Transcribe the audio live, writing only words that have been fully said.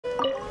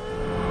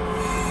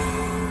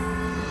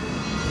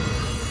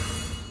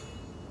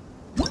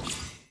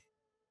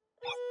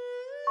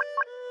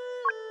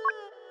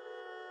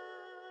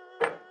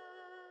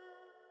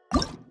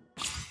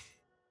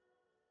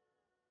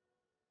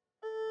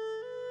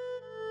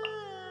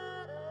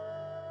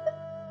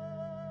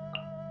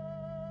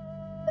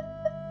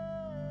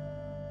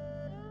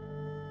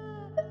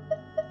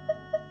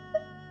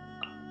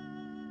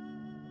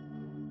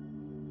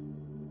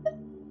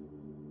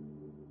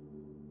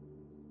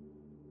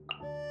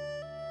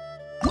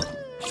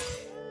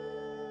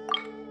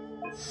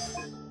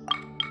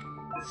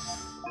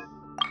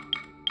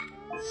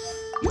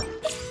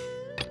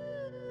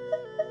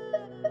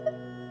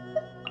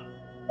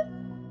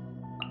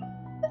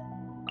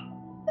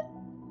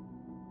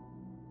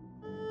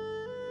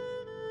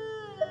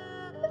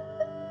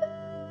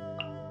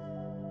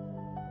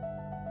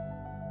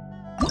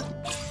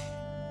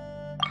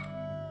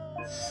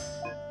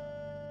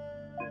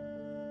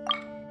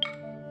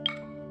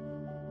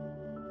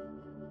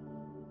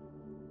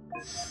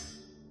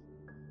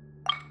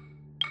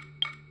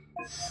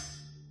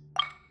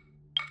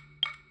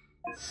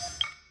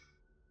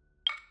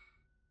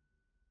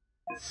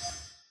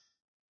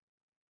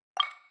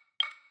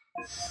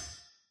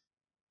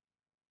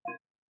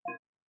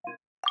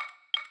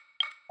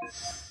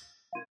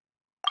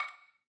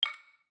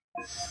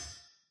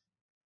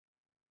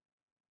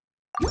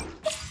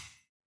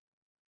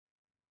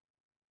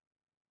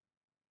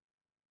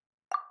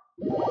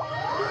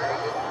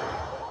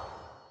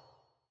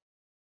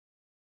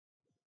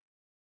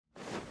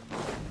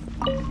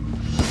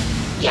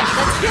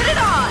Let's get it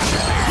on!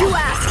 You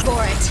asked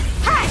for it!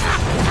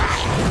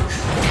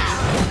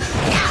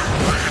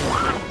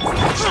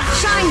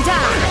 Shine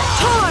down!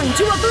 Torn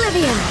to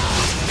oblivion!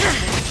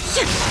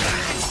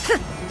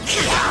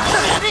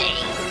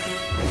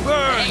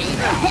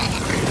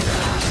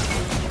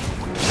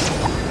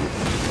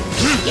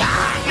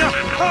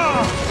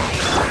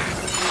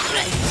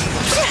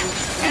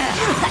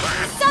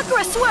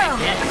 Sakura swirl!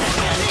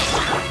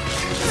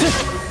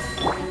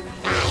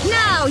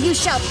 Now you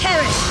shall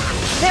perish!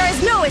 There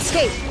is no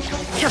escape!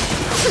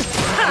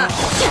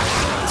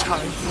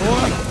 Time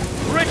for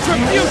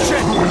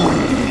retribution!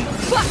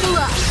 Buckle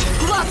up!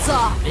 Gloves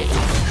off!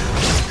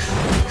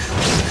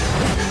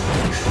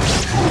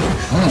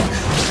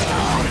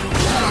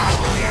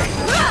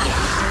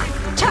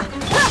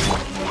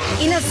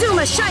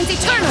 Inazuma shines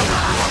eternal!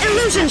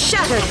 Illusion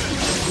shattered!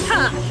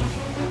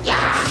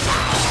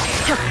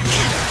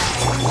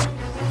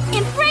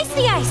 Embrace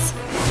the ice!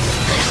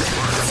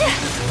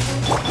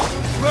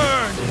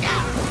 Burn!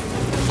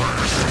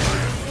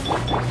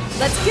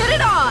 Let's get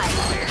it on!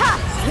 Ha!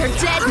 You're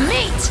dead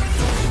meat!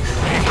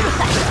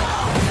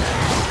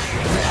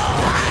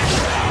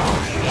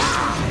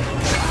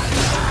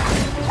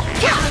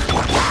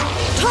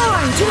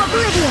 Torn to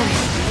oblivion!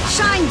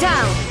 Shine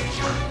down!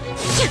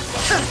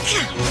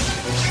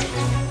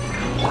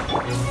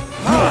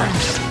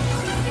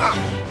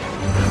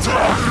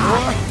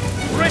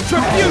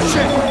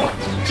 Retribution!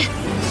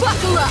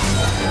 Buckle up!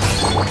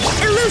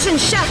 Illusion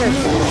shattered!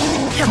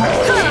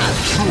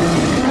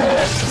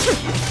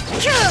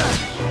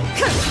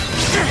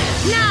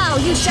 Now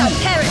you shall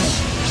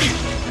perish!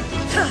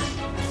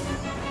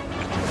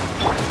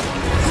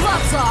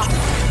 Gloves off!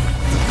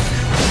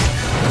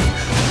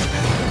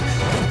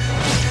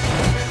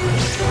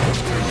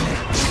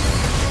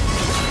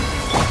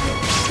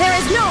 There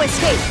is no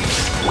escape!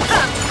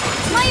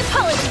 My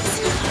apologies!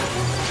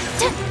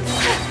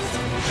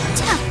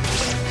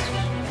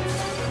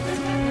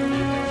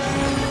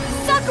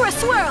 Sakura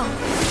swirl!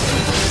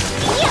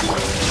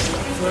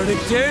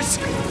 Verdict is...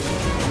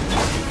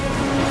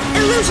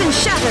 Illusion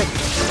shattered!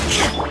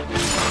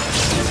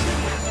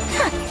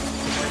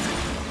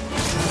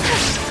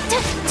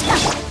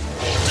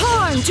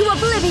 Torn to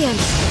oblivion!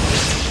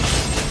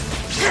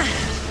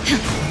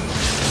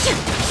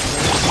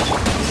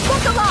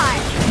 Look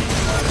alive!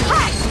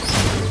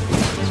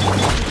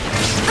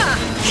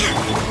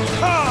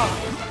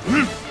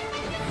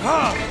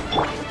 Hi!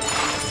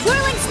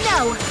 Whirling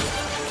snow!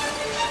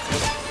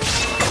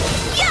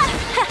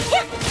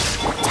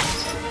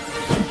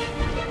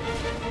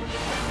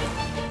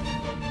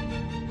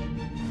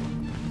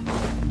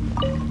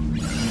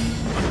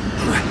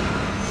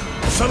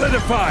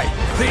 Solidify!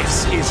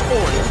 This is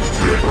order!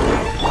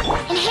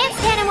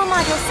 Enhanced Animal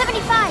Module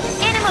 75!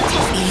 Animal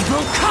Test!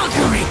 Evil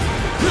conquering!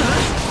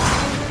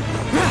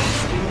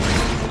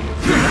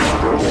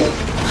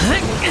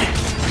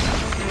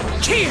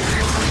 Here!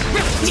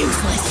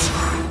 Useless!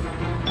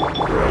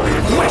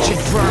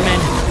 Wretched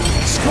vermin!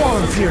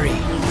 Squall fury!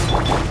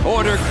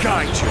 Order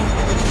guide you!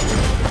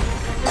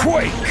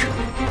 Quake!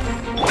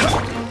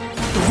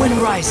 The wind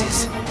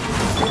rises!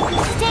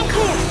 Stand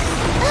clear!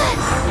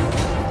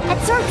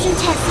 Absorption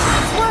test!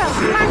 Swirl!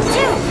 Mark 2!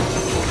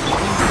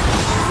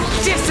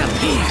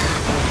 Disappear!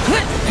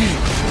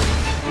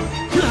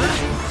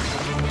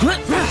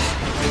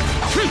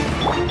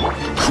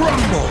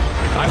 Crumble!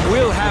 I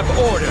will have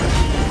order!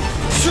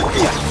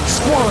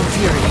 Squall and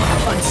fury!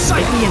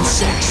 Unsightly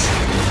insects!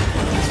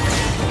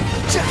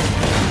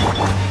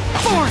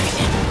 Foreign!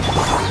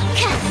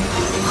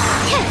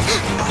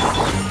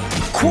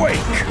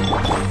 Quake!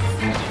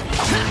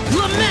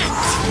 Lament!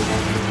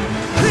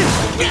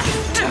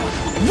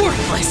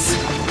 Worthless!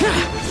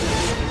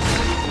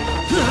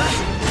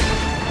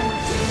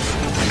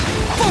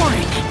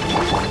 Foreign!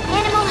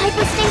 Animal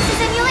hypostasis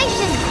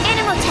emulation!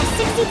 Animal test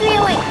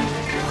 6308!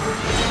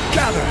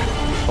 Gather!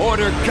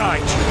 Order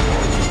guide you!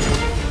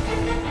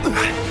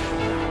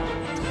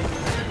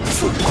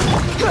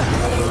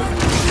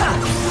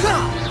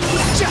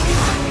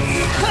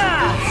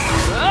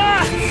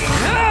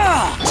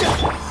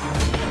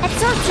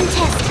 Absorption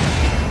test!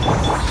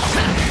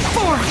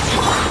 Foreign!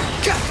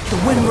 The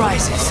wind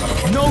rises.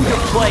 Know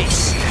your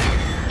place.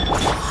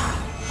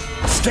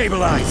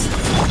 Stabilize.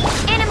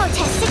 Animal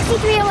test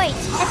 6308!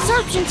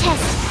 Absorption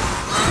test!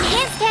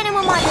 Enhanced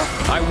Animal Module!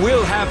 I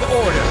will have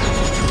order.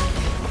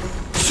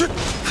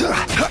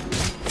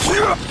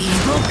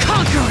 Evil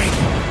conquering.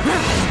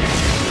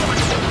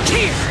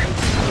 Here.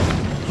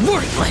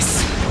 Worthless.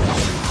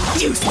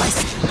 Useless!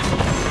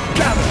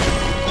 Gather!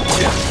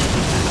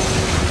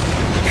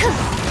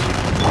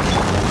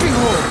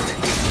 Behold!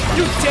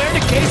 You dare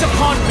to gaze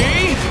upon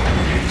me?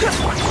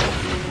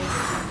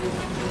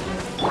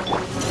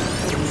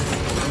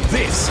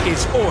 This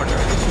is order!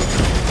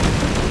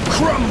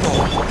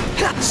 Crumble!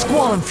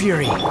 Squall and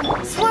Fury!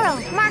 Swirl,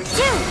 Mark 2,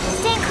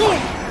 stand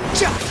clear.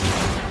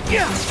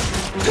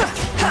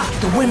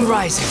 The wind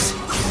rises!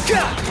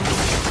 Quit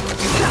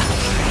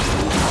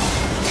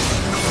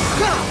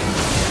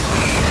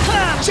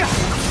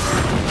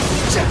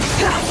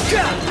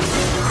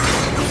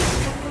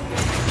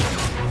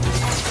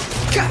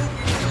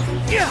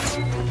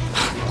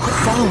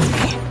following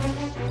me!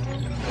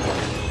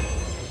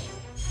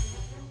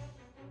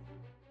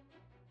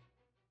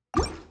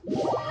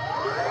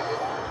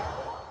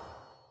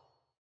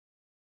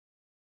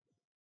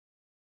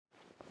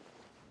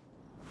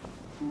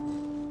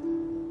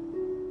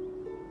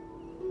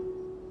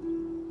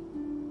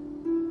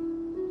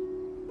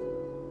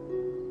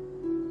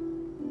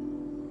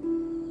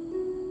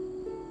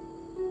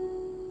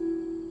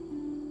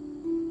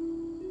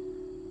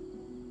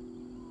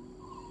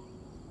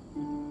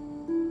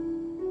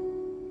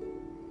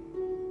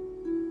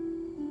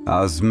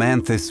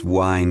 Osmanthus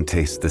wine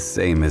tastes the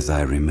same as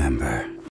I remember.